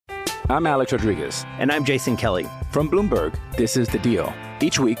I'm Alex Rodriguez. And I'm Jason Kelly. From Bloomberg, this is The Deal.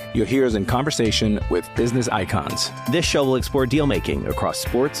 Each week, you'll hear us in conversation with business icons. This show will explore deal-making across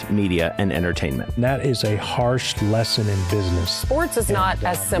sports, media, and entertainment. That is a harsh lesson in business. Sports is not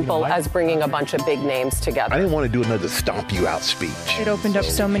as simple as bringing a bunch of big names together. I didn't want to do another stomp you out speech. It opened up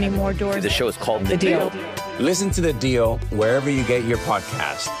so many more doors. The show is called The Deal. Listen to The Deal wherever you get your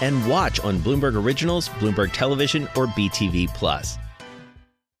podcast. And watch on Bloomberg Originals, Bloomberg Television, or BTV+.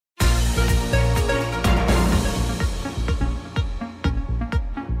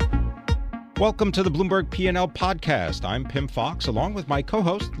 Welcome to the Bloomberg P&L podcast. I'm Pim Fox, along with my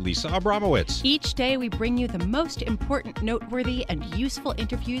co-host, Lisa Abramowitz. Each day, we bring you the most important, noteworthy, and useful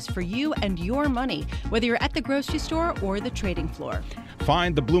interviews for you and your money, whether you're at the grocery store or the trading floor.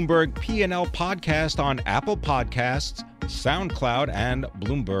 Find the Bloomberg P&L podcast on Apple Podcasts, SoundCloud, and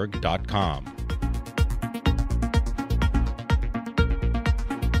Bloomberg.com.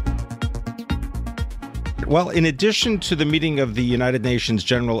 Well, in addition to the meeting of the United Nations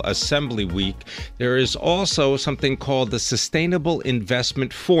General Assembly Week, there is also something called the Sustainable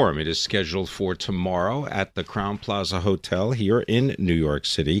Investment Forum. It is scheduled for tomorrow at the Crowne Plaza Hotel here in New York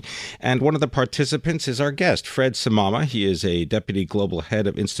City. And one of the participants is our guest, Fred Samama. He is a Deputy Global Head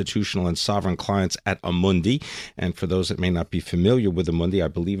of Institutional and Sovereign Clients at Amundi. And for those that may not be familiar with Amundi, I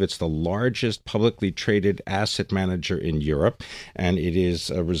believe it's the largest publicly traded asset manager in Europe. And it is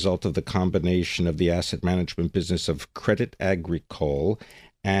a result of the combination of the asset management business of Crédit Agricole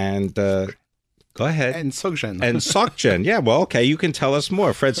and go ahead. And SocGen. And SocGen. Yeah, well, okay, you can tell us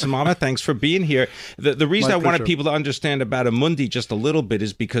more. Fred Samama, thanks for being here. The reason I wanted people to understand about Amundi just a little bit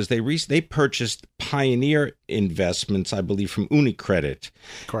is because they purchased Pioneer investments, I believe, from UniCredit.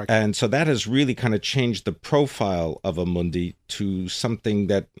 Correct. And so that has really kind of changed the profile of Amundi to something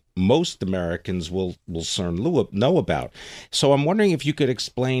that most Americans will certainly know about. So I'm wondering if you could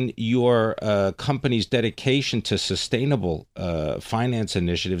explain your company's dedication to sustainable finance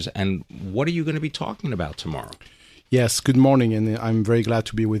initiatives, and what are you going to be talking about tomorrow? Yes, good morning, and I'm very glad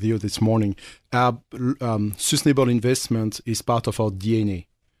to be with you this morning. Sustainable investment is part of our DNA.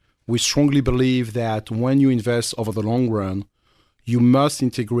 We strongly believe that when you invest over the long run, you must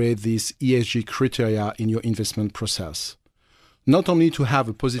integrate these ESG criteria in your investment process. Not only to have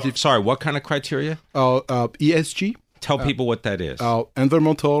a positive... Sorry, what kind of criteria? ESG. Tell people what that is.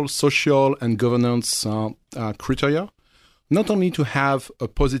 Environmental, social, and governance criteria. Not only to have a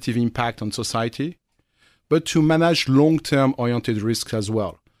positive impact on society, but to manage long-term oriented risks as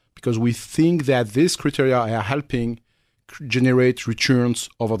well. Because we think that these criteria are helping generate returns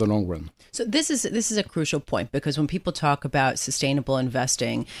over the long run. So this is a crucial point, because when people talk about sustainable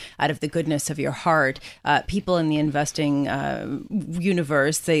investing out of the goodness of your heart, people in the investing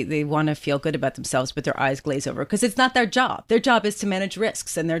universe, they want to feel good about themselves, but their eyes glaze over because it's not their job. Their job is to manage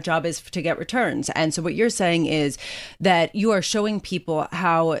risks, and their job is to get returns. And so what you're saying is that you are showing people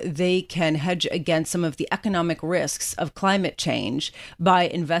how they can hedge against some of the economic risks of climate change by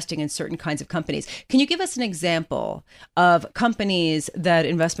investing in certain kinds of companies. Can you give us an example of companies that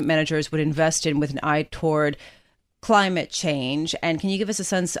investment managers would invest in with an eye toward climate change? And can you give us a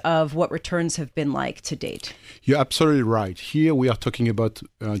sense of what returns have been like to date? You're absolutely right. Here we are talking about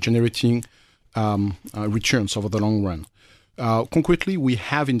generating returns over the long run. Concretely, we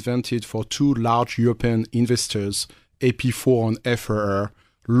have invented for two large European investors, AP4 and FRR,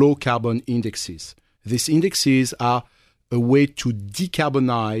 low carbon indexes. These indexes are a way to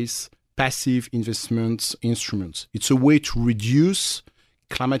decarbonize passive investment instruments. It's a way to reduce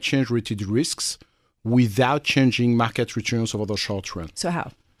climate change-related risks without changing market returns over the short run. So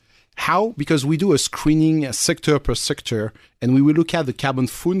how? How? Because we do a screening sector per sector, and we will look at the carbon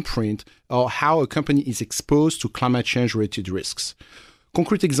footprint or how a company is exposed to climate change-related risks.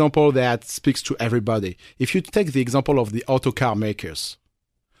 Concrete example that speaks to everybody. If you take the example of the auto car makers,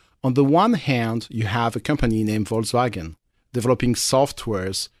 on the one hand, you have a company named Volkswagen developing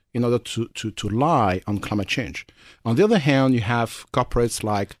softwares in order to lie on climate change. On the other hand, you have corporates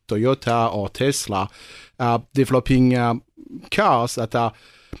like Toyota or Tesla developing cars that are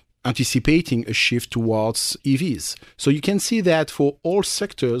anticipating a shift towards EVs. So you can see that for all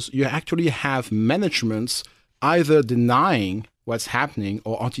sectors, you actually have managements either denying what's happening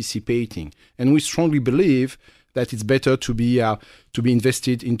or anticipating. And we strongly believe that it's better to be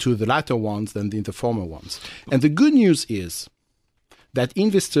invested into the latter ones than in the former ones. And the good news is that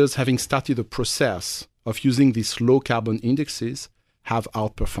investors, having started a process of using these low-carbon indexes, have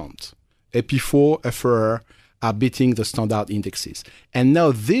outperformed. AP4, FRR are beating the standard indexes. And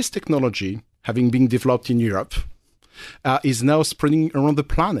now this technology, having been developed in Europe, is now spreading around the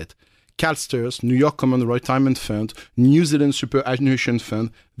planet. CalSTRS, New York Common Retirement Fund, New Zealand Superannuation Fund,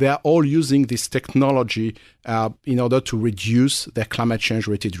 they are all using this technology in order to reduce their climate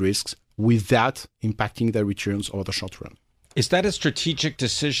change-related risks without impacting their returns over the short run. Is that a strategic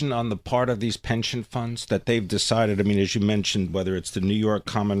decision on the part of these pension funds that they've decided? I mean, as you mentioned, whether it's the New York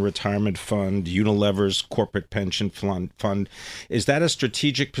Common Retirement Fund, Unilever's corporate pension fund, is that a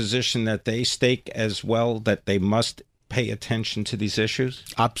strategic position that they stake as well, that they must pay attention to these issues?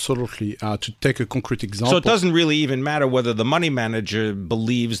 Absolutely. To take a concrete example. So it doesn't really even matter whether the money manager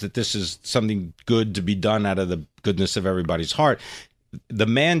believes that this is something good to be done out of the goodness of everybody's heart. The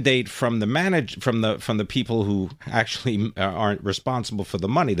mandate from the people who actually aren't responsible for the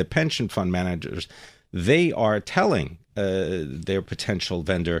money, the pension fund managers, they are telling their potential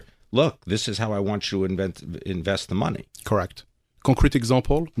vendor, look, this is how I want you to invest the money. Correct. Concrete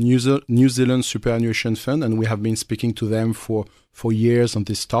example, New Zealand Superannuation Fund, and we have been speaking to them for years on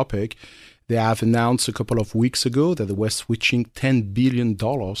this topic. They have announced a couple of weeks ago that they were switching $10 billion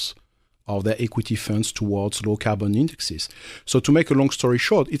of their equity funds towards low carbon indexes. So to make a long story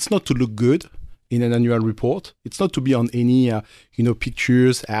short, it's not to look good in an annual report. It's not to be on any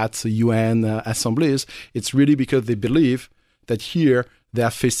pictures at UN assemblies. It's really because they believe that here they are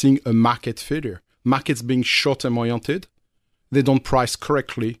facing a market failure. Markets being short-term oriented, they don't price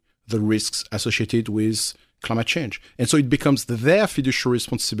correctly the risks associated with climate change. And so it becomes their fiduciary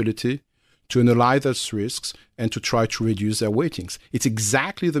responsibility to analyze those risks and to try to reduce their weightings. It's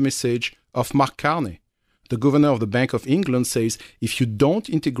exactly the message of Mark Carney. The governor of the Bank of England says, if you don't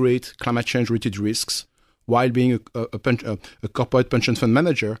integrate climate change-related risks while being a corporate pension fund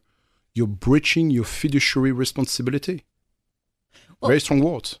manager, you're breaching your fiduciary responsibility. Well, very strong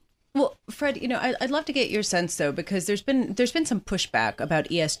words. Well, Fred, I'd love to get your sense, though, because there's been some pushback about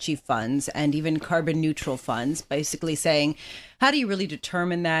ESG funds and even carbon neutral funds, basically saying, how do you really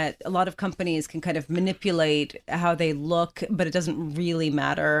determine that? A lot of companies can kind of manipulate how they look, but it doesn't really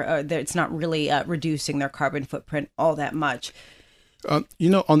matter. It's not really reducing their carbon footprint all that much. On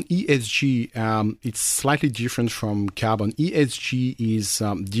ESG, it's slightly different from carbon.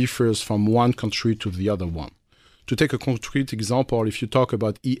 ESG differs from one country to the other one. To take a concrete example, if you talk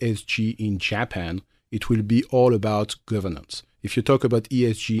about ESG in Japan, it will be all about governance. If you talk about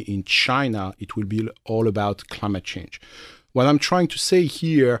ESG in China, it will be all about climate change. What I'm trying to say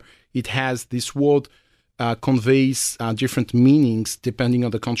here, it has this word conveys different meanings depending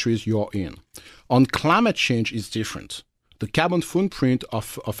on the countries you're in. On climate change, it's different. The carbon footprint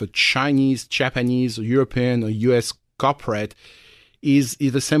of a Chinese, Japanese, European, or US corporate is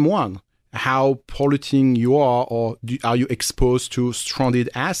the same one. How polluting you are, or are you exposed to stranded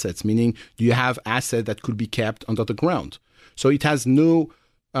assets, meaning do you have assets that could be kept under the ground? So it has no,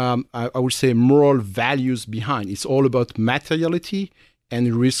 I would say, moral values behind. It's all about materiality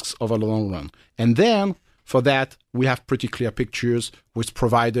and risks over the long run. And then for that, we have pretty clear pictures with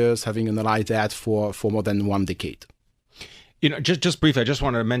providers having analyzed that for more than 1 decade. Just briefly, I just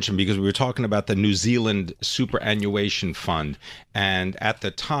wanted to mention, because we were talking about the New Zealand Superannuation Fund, and at the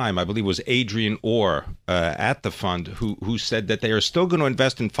time, I believe it was Adrian Orr at the fund who said that they are still going to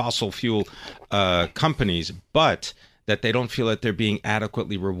invest in fossil fuel companies, but that they don't feel that they're being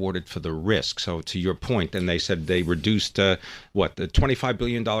adequately rewarded for the risk. So to your point, and they said they reduced, the $25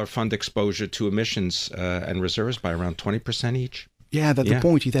 billion fund exposure to emissions and reserves by around 20% each? Yeah, the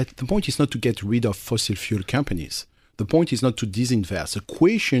point is not to get rid of fossil fuel companies. The point is not to disinvest. The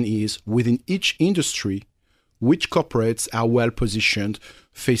question is, within each industry, which corporates are well positioned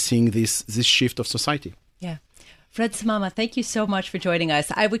facing this shift of society? Yeah. Fred Samama, thank you so much for joining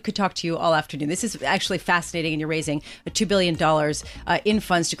us. We could talk to you all afternoon. This is actually fascinating, and you're raising $2 billion in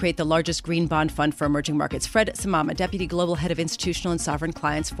funds to create the largest green bond fund for emerging markets. Fred Samama, Deputy Global Head of Institutional and Sovereign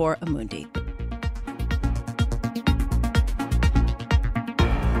Clients for Amundi.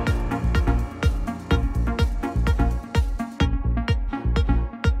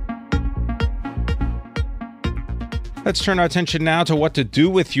 Let's turn our attention now to what to do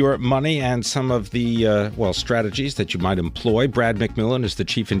with your money and some of the, strategies that you might employ. Brad McMillan is the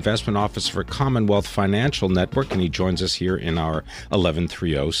Chief Investment Officer for Commonwealth Financial Network, and he joins us here in our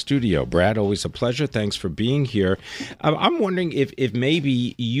 1130 studio. Brad, always a pleasure. Thanks for being here. I'm wondering if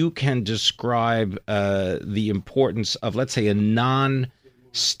maybe you can describe the importance of, let's say, a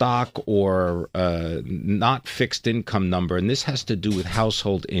non-stock or not fixed income number, and this has to do with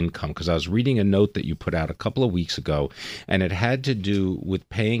household income, because I was reading a note that you put out a couple of weeks ago, and it had to do with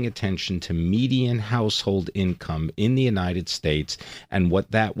paying attention to median household income in the United States and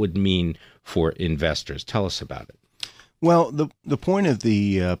what that would mean for investors. Tell us about it. Well, the point of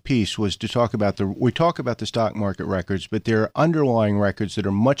the piece was to talk about we talk about the stock market records, but there are underlying records that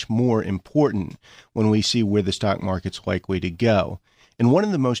are much more important when we see where the stock market's likely to go. And one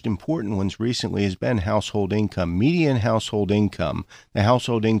of the most important ones recently has been household income, median household income. The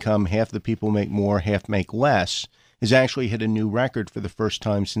household income, half the people make more, half make less, has actually hit a new record for the first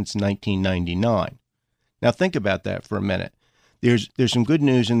time since 1999. Now think about that for a minute. There's some good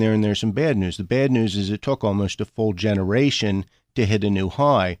news in there and there's some bad news. The bad news is it took almost a full generation to hit a new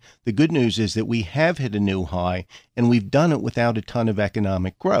high. The good news is that we have hit a new high and we've done it without a ton of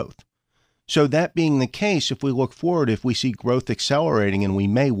economic growth. So that being the case, if we look forward, if we see growth accelerating, and we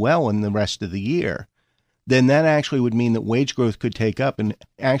may well in the rest of the year, then that actually would mean that wage growth could take up and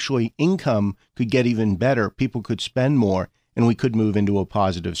actually income could get even better. People could spend more and we could move into a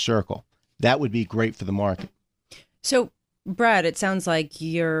positive circle. That would be great for the market. So, Brad, it sounds like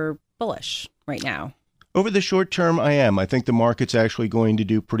you're bullish right now. Over the short term, I am. I think the market's actually going to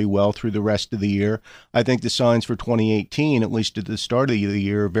do pretty well through the rest of the year. I think the signs for 2018, at least at the start of the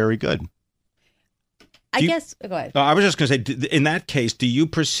year, are very good. Go ahead. I was just going to say, in that case, do you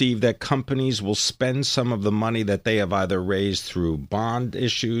perceive that companies will spend some of the money that they have either raised through bond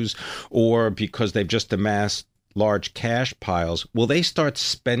issues or because they've just amassed large cash piles? Will they start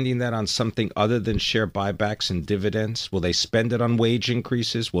spending that on something other than share buybacks and dividends? Will they spend it on wage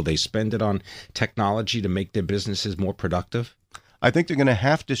increases? Will they spend it on technology to make their businesses more productive? I think they're going to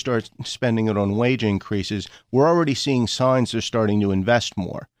have to start spending it on wage increases. We're already seeing signs they're starting to invest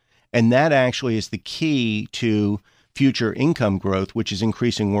more. And that actually is the key to future income growth, which is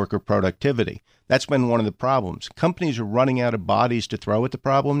increasing worker productivity. That's been one of the problems. Companies are running out of bodies to throw at the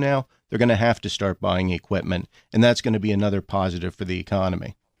problem now. They're going to have to start buying equipment, and that's going to be another positive for the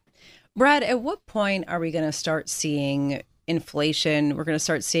economy. Brad, at what point are we going to start seeing inflation? We're going to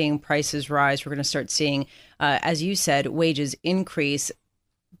start seeing prices rise. We're going to start seeing, as you said, wages increase.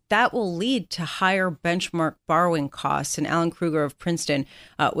 That will lead to higher benchmark borrowing costs. And Alan Kruger of Princeton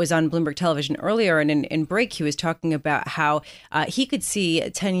was on Bloomberg Television earlier, and in break, he was talking about how he could see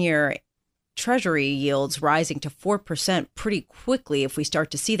 10-year Treasury yields rising to 4% pretty quickly if we start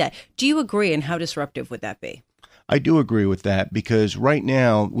to see that. Do you agree, and how disruptive would that be? I do agree with that because right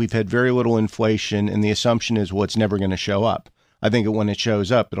now we've had very little inflation, and the assumption is, well, it's never going to show up. I think that when it shows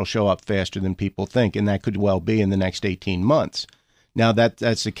up, it'll show up faster than people think, and that could well be in the next 18 months. Now,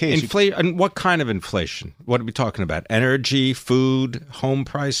 that's the case. And what kind of inflation? What are we talking about? Energy, food, home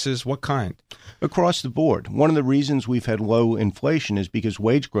prices? What kind? Across the board. One of the reasons we've had low inflation is because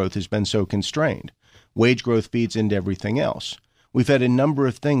wage growth has been so constrained. Wage growth feeds into everything else. We've had a number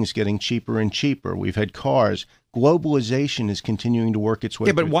of things getting cheaper and cheaper. We've had cars. Globalization is continuing to work its way.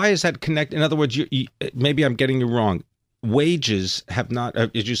 Yeah, but why is that connected? In other words, maybe I'm getting you wrong. Wages have not,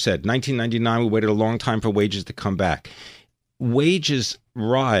 as you said, 1999, we waited a long time for wages to come back. Wages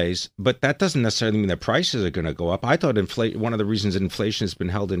rise, but that doesn't necessarily mean that prices are going to go up. I thought one of the reasons inflation has been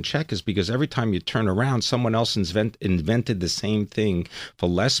held in check is because every time you turn around, someone else invented the same thing for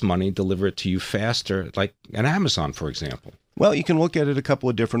less money, deliver it to you faster, like an Amazon, for example. Well, you can look at it a couple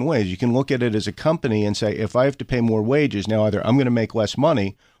of different ways. You can look at it as a company and say, if I have to pay more wages, now either I'm going to make less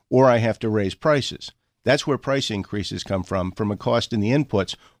money or I have to raise prices. That's where price increases come from a cost in the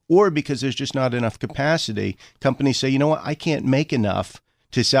inputs, or because there's just not enough capacity. Companies say, you know what, I can't make enough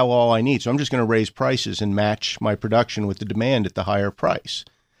to sell all I need, so I'm just going to raise prices and match my production with the demand at the higher price.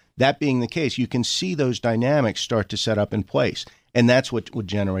 That being the case, you can see those dynamics start to set up in place, and that's what would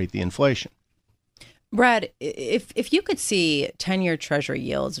generate the inflation. Brad, if you could see 10-year Treasury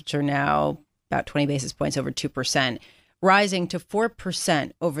yields, which are now about 20 basis points over 2%, rising to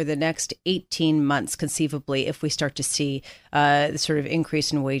 4% over the next 18 months, conceivably, if we start to see the sort of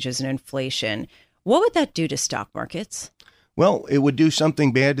increase in wages and inflation, what would that do to stock markets? Well, it would do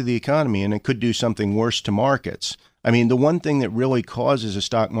something bad to the economy, and it could do something worse to markets. I mean, the one thing that really causes a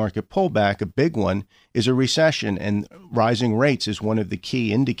stock market pullback, a big one, is a recession, and rising rates is one of the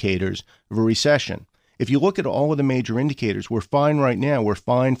key indicators of a recession. If you look at all of the major indicators, we're fine right now. We're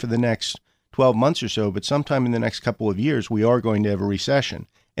fine for the next 12 months or so, but sometime in the next couple of years, we are going to have a recession,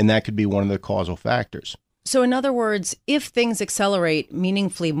 and that could be one of the causal factors. So in other words, if things accelerate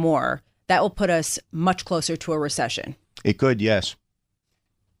meaningfully more, that will put us much closer to a recession. It could, yes.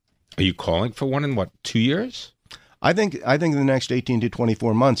 Are you calling for one in, 2 years? I think in the next 18 to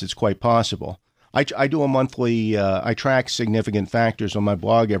 24 months, it's quite possible. I do a monthly, I track significant factors on my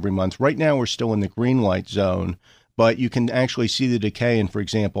blog every month. Right now, we're still in the green light zone, but you can actually see the decay in, for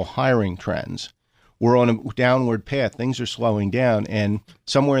example, hiring trends. We're on a downward path. Things are slowing down, and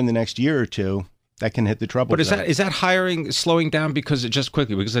somewhere in the next year or two, that can hit the trouble. But is that hiring slowing down because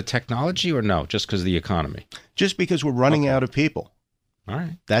of technology, or no, just because of the economy? Just because we're running out of people. All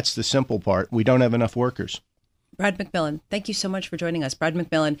right. That's the simple part. We don't have enough workers. Brad McMillan, thank you so much for joining us. Brad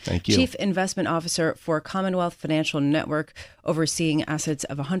McMillan, thank you. Chief Investment Officer for Commonwealth Financial Network, overseeing assets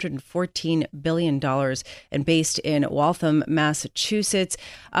of $114 billion and based in Waltham, Massachusetts.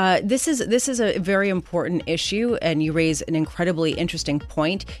 This is a very important issue, and you raise an incredibly interesting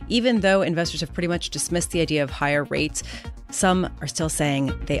point. Even though investors have pretty much dismissed the idea of higher rates, some are still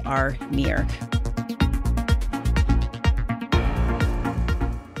saying they are near.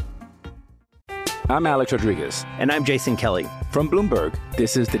 I'm Alex Rodriguez. And I'm Jason Kelly. From Bloomberg,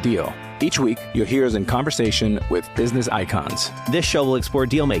 this is The Deal. Each week, you'll hear us in conversation with business icons. This show will explore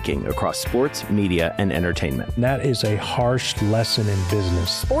deal-making across sports, media, and entertainment. And that is a harsh lesson in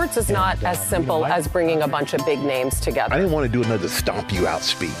business. Sports is not as simple as bringing a bunch of big names together. I didn't want to do another stomp you out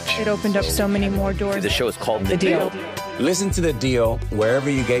speech. It opened up so many more doors. The show is called The Deal. Listen to The Deal wherever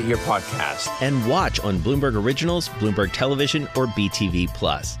you get your podcast. And watch on Bloomberg Originals, Bloomberg Television, or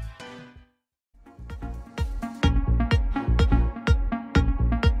BTV+.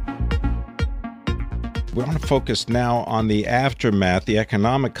 We want to focus now on the aftermath, the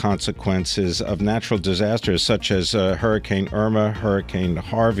economic consequences of natural disasters such as Hurricane Irma, Hurricane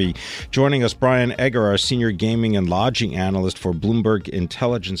Harvey. Joining us, Brian Egger, our senior gaming and lodging analyst for Bloomberg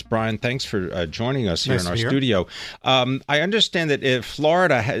Intelligence. Brian, thanks for joining us here in our studio. I understand that if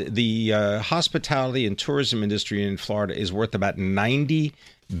Florida, the hospitality and tourism industry in Florida is worth about $90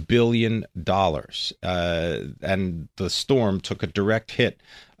 billion, and the storm took a direct hit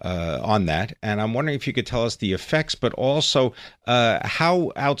on that. And I'm wondering if you could tell us the effects, but also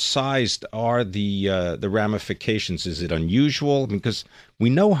how outsized are the ramifications? Is it unusual? Because we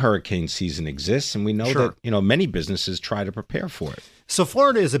know hurricane season exists, and we know that many businesses try to prepare for it. So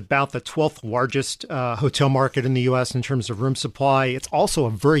Florida is about the 12th largest hotel market in the U.S. in terms of room supply. It's also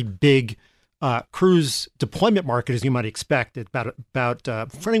a very big cruise deployment market, as you might expect. It's about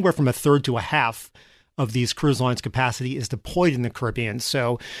anywhere from a third to a half of these cruise lines' capacity is deployed in the Caribbean.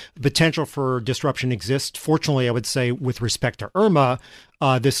 So the potential for disruption exists. Fortunately, I would say with respect to Irma,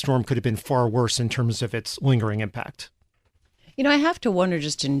 this storm could have been far worse in terms of its lingering impact. I have to wonder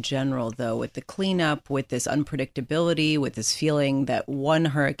just in general, though, with the cleanup, with this unpredictability, with this feeling that one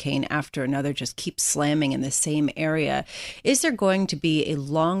hurricane after another just keeps slamming in the same area, is there going to be a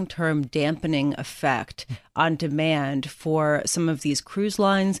long-term dampening effect on demand for some of these cruise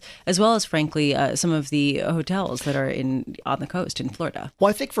lines, as well as, frankly, some of the hotels that are on the coast in Florida? Well,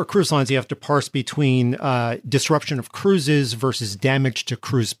 I think for cruise lines, you have to parse between disruption of cruises versus damage to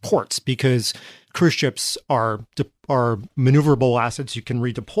cruise ports, because cruise ships are maneuverable assets. You can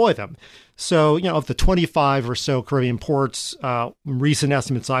redeploy them. So, of the 25 or so Caribbean ports, recent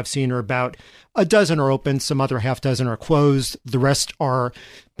estimates I've seen are about a dozen are open, some other half dozen are closed. The rest are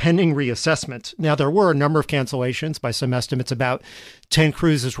pending reassessment. Now, there were a number of cancellations. By some estimates, about 10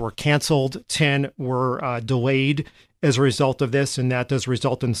 cruises were canceled, 10 were delayed as a result of this, and that does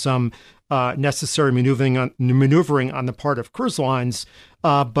result in some necessary maneuvering on the part of cruise lines.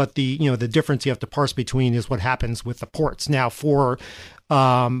 But the difference you have to parse between is what happens with the ports. Now, for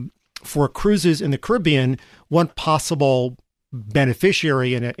cruises in the Caribbean, one possible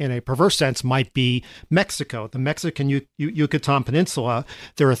beneficiary in a perverse sense might be Mexico, the Mexican Yucatan Peninsula.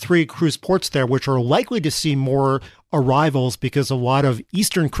 There are 3 cruise ports there which are likely to see more arrivals because a lot of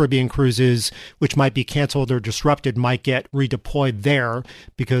Eastern Caribbean cruises, which might be canceled or disrupted, might get redeployed there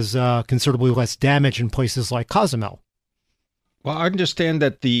because considerably less damage in places like Cozumel. Well, I understand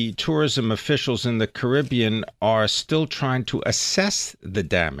that the tourism officials in the Caribbean are still trying to assess the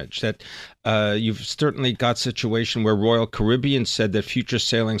damage. That you've certainly got a situation where Royal Caribbean said that future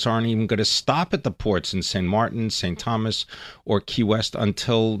sailings aren't even going to stop at the ports in St. Martin, St. Thomas, or Key West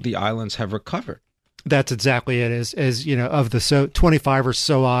until the islands have recovered. That's exactly it. As of the 25 or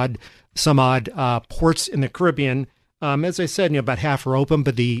some odd ports in the Caribbean, as I said, about half are open,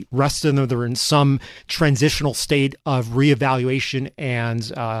 but the rest of them are in some transitional state of reevaluation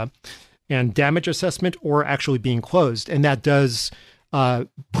and damage assessment, or actually being closed. And that does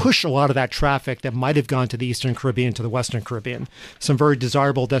push a lot of that traffic that might have gone to the Eastern Caribbean to the Western Caribbean. Some very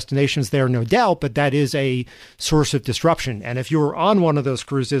desirable destinations there, no doubt, but that is a source of disruption. And if you were on one of those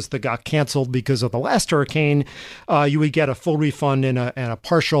cruises that got canceled because of the last hurricane, you would get a full refund and a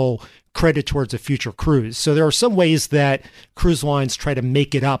partial credit towards a future cruise. So there are some ways that cruise lines try to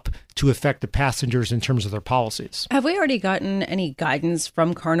make it up to affect the passengers in terms of their policies. Have we already gotten any guidance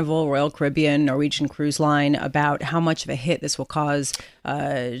from Carnival, Royal Caribbean, Norwegian Cruise Line about how much of a hit this will cause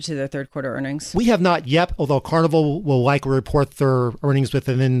to their third quarter earnings? We have not yet, although Carnival will likely report their earnings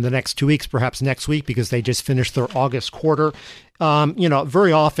within the next 2 weeks, perhaps next week, because they just finished their August quarter.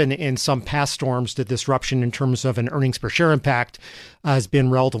 Very often in some past storms, the disruption in terms of an earnings per share impact has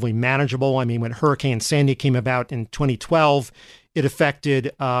been relatively manageable. I mean, when Hurricane Sandy came about in 2012, it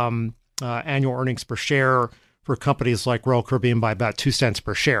affected annual earnings per share for companies like Royal Caribbean by about 2 cents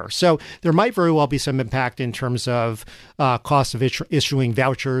per share. So there might very well be some impact in terms of cost of issuing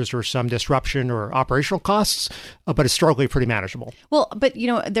vouchers or some disruption or operational costs, but historically pretty manageable. Well, but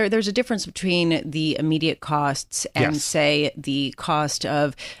there's a difference between the immediate costs and say the cost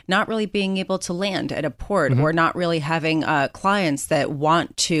of not really being able to land at a port or not really having passengers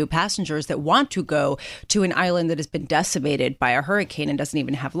that want to go to an island that has been decimated by a hurricane and doesn't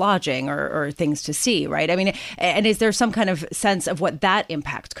even have lodging or things to see, right? I mean, and is there some kind of sense of what that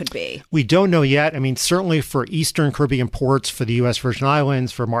impact could be? We don't know yet. I mean, certainly for Eastern Caribbean ports, for the U.S. Virgin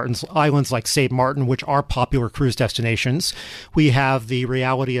Islands, for Martin's Islands like St. Martin, which are popular cruise destinations, we have the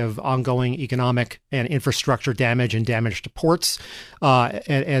reality of ongoing economic and infrastructure damage and damage to ports. And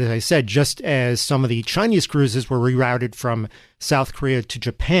as I said, just as some of the Chinese cruises were rerouted from South Korea to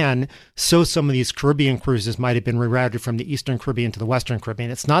Japan, so some of these Caribbean cruises might have been rerouted from the Eastern Caribbean to the Western Caribbean.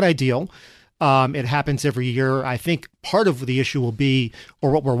 It's not ideal. It happens every year. I think part of the issue will be, or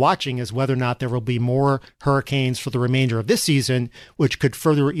what we're watching, is whether or not there will be more hurricanes for the remainder of this season, which could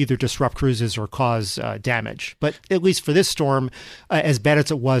further either disrupt cruises or cause damage. But at least for this storm, as bad as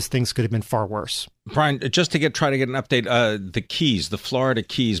it was, things could have been far worse. Brian, just to try to get an update, the Keys, the Florida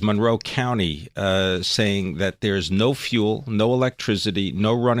Keys, Monroe County, saying that there's no fuel, no electricity,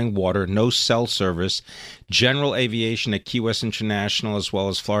 no running water, no cell service, general aviation at Key West International, as well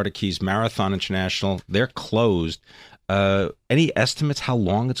as Florida Keys Marathon International, they're closed. Any estimates how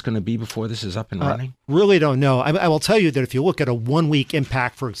long it's going to be before this is up and running? Really don't know. I will tell you that if you look at a 1 week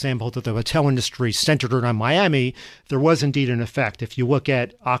impact, for example, that the hotel industry centered around Miami, there was indeed an effect. If you look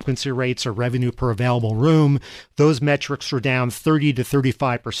at occupancy rates or revenue per available room, those metrics are down 30 to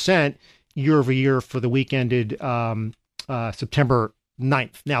 35% year over year for the week ended September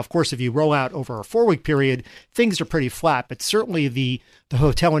 9th. Now, of course, if you roll out over a 4 week period, things are pretty flat, but certainly the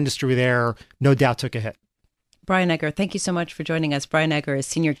hotel industry there no doubt took a hit. Brian Egger, thank you so much for joining us. Brian Egger is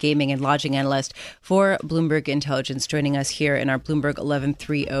Senior Gaming and Lodging Analyst for Bloomberg Intelligence, joining us here in our Bloomberg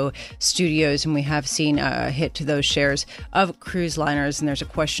 1130 studios. And we have seen a hit to those shares of cruise liners, and there's a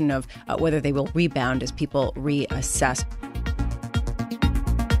question of whether they will rebound as people reassess.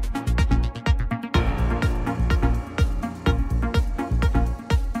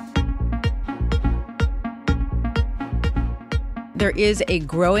 There is a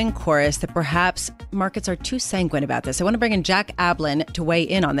growing chorus that perhaps markets are too sanguine about this. I want to bring in Jack Ablin to weigh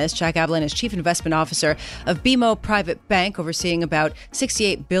in on this. Jack Ablin is Chief Investment Officer of BMO Private Bank, overseeing about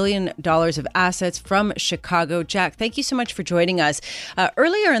 $68 billion of assets from Chicago. Jack, thank you so much for joining us.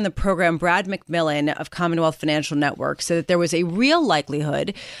 Earlier in the program, Brad McMillan of Commonwealth Financial Network said that there was a real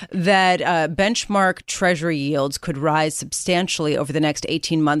likelihood that benchmark Treasury yields could rise substantially over the next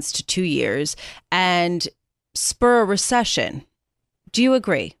 18 months to 2 years and spur a recession. Do you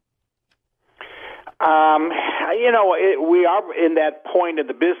agree? We are in that point of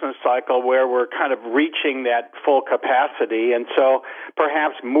the business cycle where we're kind of reaching that full capacity, and so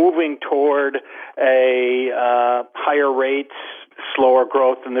perhaps moving toward a higher rates, slower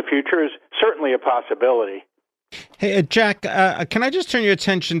growth in the future is certainly a possibility. Hey, Jack, can I just turn your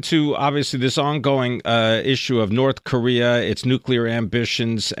attention to, obviously, this ongoing issue of North Korea, its nuclear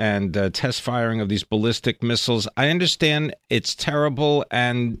ambitions, and test firing of these ballistic missiles? I understand it's terrible,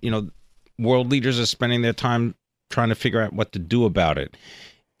 and, world leaders are spending their time trying to figure out what to do about it.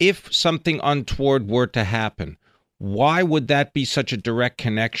 If something untoward were to happen, why would that be such a direct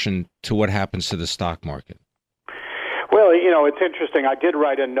connection to what happens to the stock market? Well, it's interesting. I did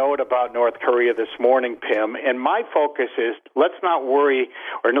write a note about North Korea this morning, Pim, and my focus is let's not worry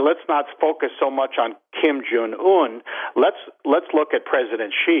or let's not focus so much on Kim Jong-un. Let's look at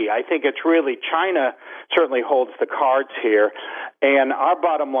President Xi. I think it's really China certainly holds the cards here, and our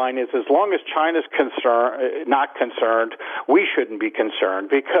bottom line is as long as China's not concerned, we shouldn't be concerned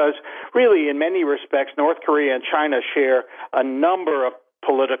because really in many respects North Korea and China share a number of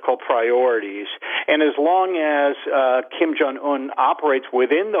political priorities. And as long as Kim Jong-un operates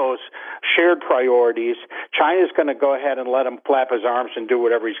within those shared priorities, China's going to go ahead and let him flap his arms and do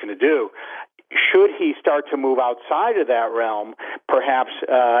whatever he's going to do. Should he start to move outside of that realm, perhaps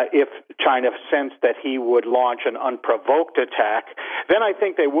if China sensed that he would launch an unprovoked attack, then I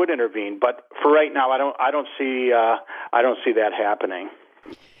think they would intervene. But for right now, I don't see that happening.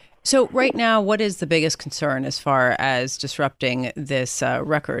 So right now, what is the biggest concern as far as disrupting this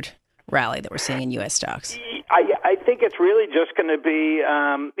record rally that we're seeing in U.S. stocks? I think it's really just going to be,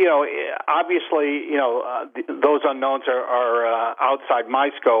 obviously, those unknowns are outside my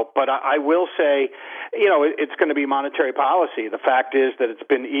scope. But I will say, it's going to be monetary policy. The fact is that it's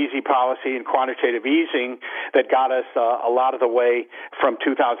been easy policy and quantitative easing that got us a lot of the way from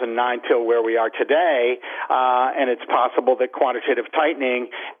 2009 till where we are today. And it's possible that quantitative tightening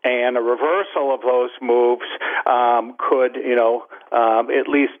and a reversal of those moves could, at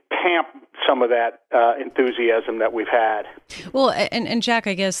least tamp some of that enthusiasm that we've had. Well, and Jack,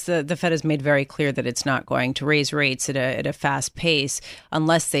 I guess the Fed has made very clear that it's not going to raise rates at a fast pace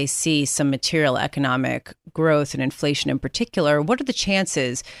unless they see some material economic growth and inflation in particular. What are the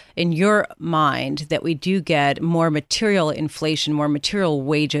chances, in your mind, that we do get more material inflation, more material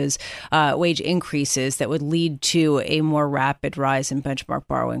wage increases that would lead to a more rapid rise in benchmark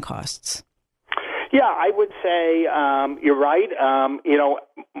borrowing costs? Yeah, I would say you're right.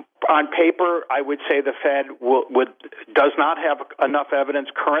 On paper, I would say the Fed does not have enough evidence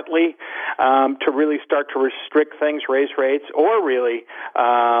currently to really start to restrict things, raise rates, or really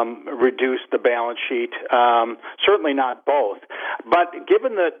reduce the balance sheet. Certainly not both. But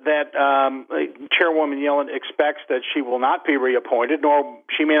given that Chairwoman Yellen expects that she will not be reappointed, nor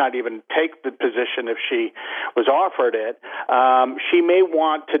she may not even take the position if she was offered it, she may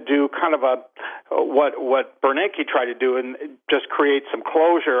want to do kind of what Bernanke tried to do and just create some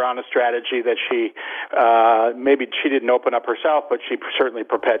closure on a strategy that she maybe she didn't open up herself, but she certainly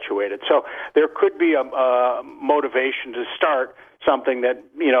perpetuated. So there could be a motivation to start something that,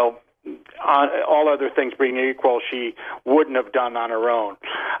 all other things being equal, she wouldn't have done on her own.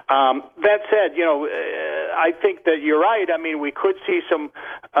 That said, I think that you're right. I mean, we could see some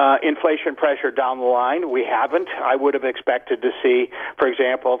inflation pressure down the line. We haven't. I would have expected to see, for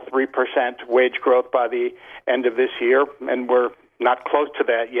example, 3% wage growth by the end of this year, and we're not close to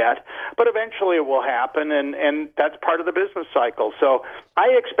that yet, but eventually it will happen, and that's part of the business cycle. So I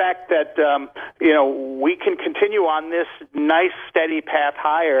expect that, we can continue on this nice, steady path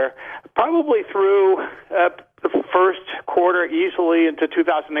higher, probably through the first quarter, easily into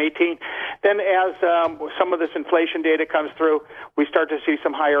 2018. Then as some of this inflation data comes through, we start to see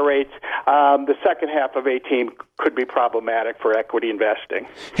some higher rates. The second half of 18 could be problematic for equity investing.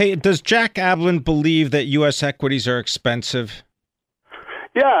 Hey, does Jack Ablin believe that U.S. equities are expensive?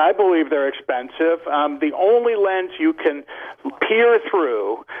 Yeah, I believe they're expensive. The only lens you can peer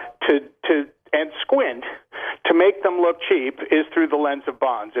through and squint to make them look cheap is through the lens of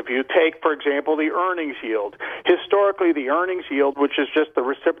bonds. If you take, for example, the earnings yield, historically the earnings yield, which is just the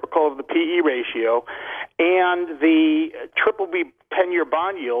reciprocal of the PE ratio, and the BBB 10-year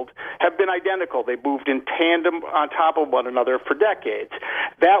bond yield have been identical. They moved in tandem on top of one another for decades.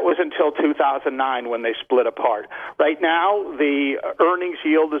 That was until 2009 when they split apart. Right now, the earnings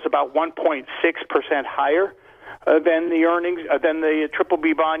yield is about 1.6% higher than the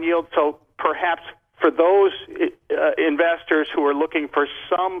BBB bond yield. So perhaps for those investors who are looking for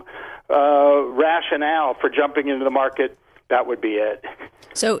some rationale for jumping into the market, that would be it.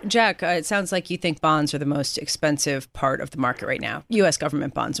 So, Jack, it sounds like you think bonds are the most expensive part of the market right now, U.S.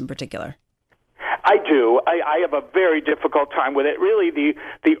 government bonds in particular. I do. I have a very difficult time with it. Really,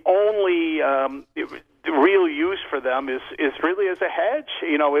 the only real use for them is really as a hedge.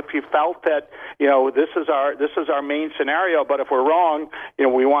 If you felt that this is our main scenario, but if we're wrong,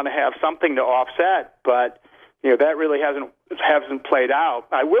 we want to have something to offset. But that really hasn't played out.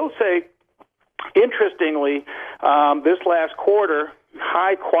 I will say, interestingly, this last quarter,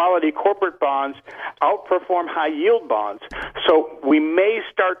 high-quality corporate bonds outperform high-yield bonds. So we may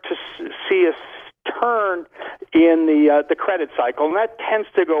start to see a turn in the credit cycle, and that tends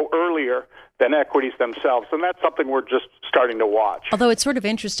to go earlier than equities themselves, and that's something we're just starting to watch. Although it's sort of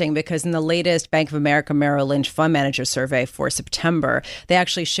interesting because in the latest Bank of America Merrill Lynch Fund Manager Survey for September, they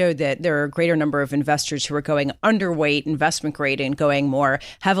actually showed that there are a greater number of investors who are going underweight investment grade and going more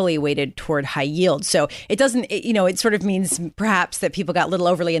heavily weighted toward high yield. So it doesn't, it sort of means perhaps that people got a little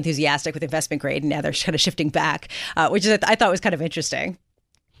overly enthusiastic with investment grade and now they're kind of shifting back, which is I thought was kind of interesting.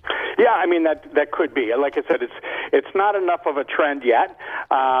 Yeah, I mean that could be. Like I said, It's not enough of a trend yet,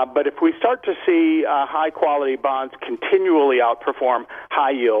 but if we start to see high-quality bonds continually outperform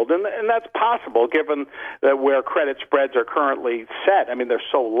high yield, and that's possible given that where credit spreads are currently set, I mean, they're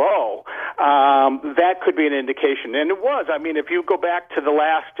so low, that could be an indication. And it was. I mean, if you go back to the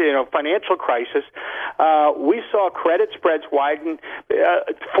last financial crisis, we saw credit spreads widen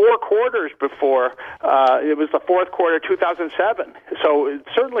 4 quarters before it was the fourth quarter 2007. So it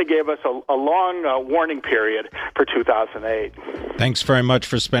certainly gave us a long warning period for 2008. Thanks very much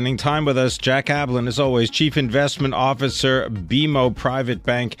for spending time with us. Jack Ablin, as always, Chief Investment Officer, BMO Private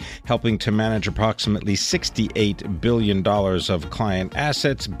Bank, helping to manage approximately $68 billion of client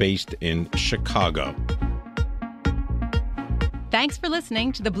assets based in Chicago. Thanks for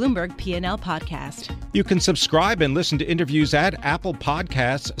listening to the Bloomberg P&L podcast. You can subscribe and listen to interviews at Apple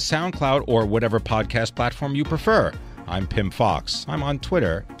Podcasts, SoundCloud, or whatever podcast platform you prefer. I'm Pim Fox. I'm on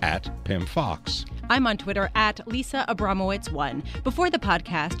Twitter at Pim Fox. I'm on Twitter at Lisa Abramowitz1. Before the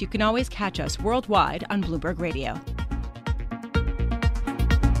podcast, you can always catch us worldwide on Bloomberg Radio.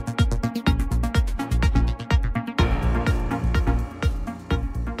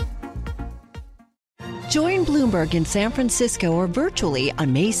 Join Bloomberg in San Francisco or virtually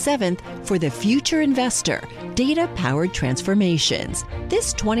on May 7th for The Future Investor, Data-Powered Transformations.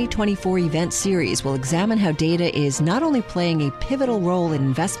 This 2024 event series will examine how data is not only playing a pivotal role in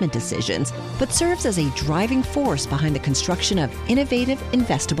investment decisions, but serves as a driving force behind the construction of innovative,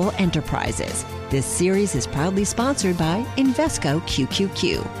 investable enterprises. This series is proudly sponsored by Invesco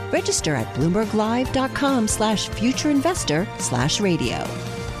QQQ. Register at BloombergLive.com/futureinvestor/radio.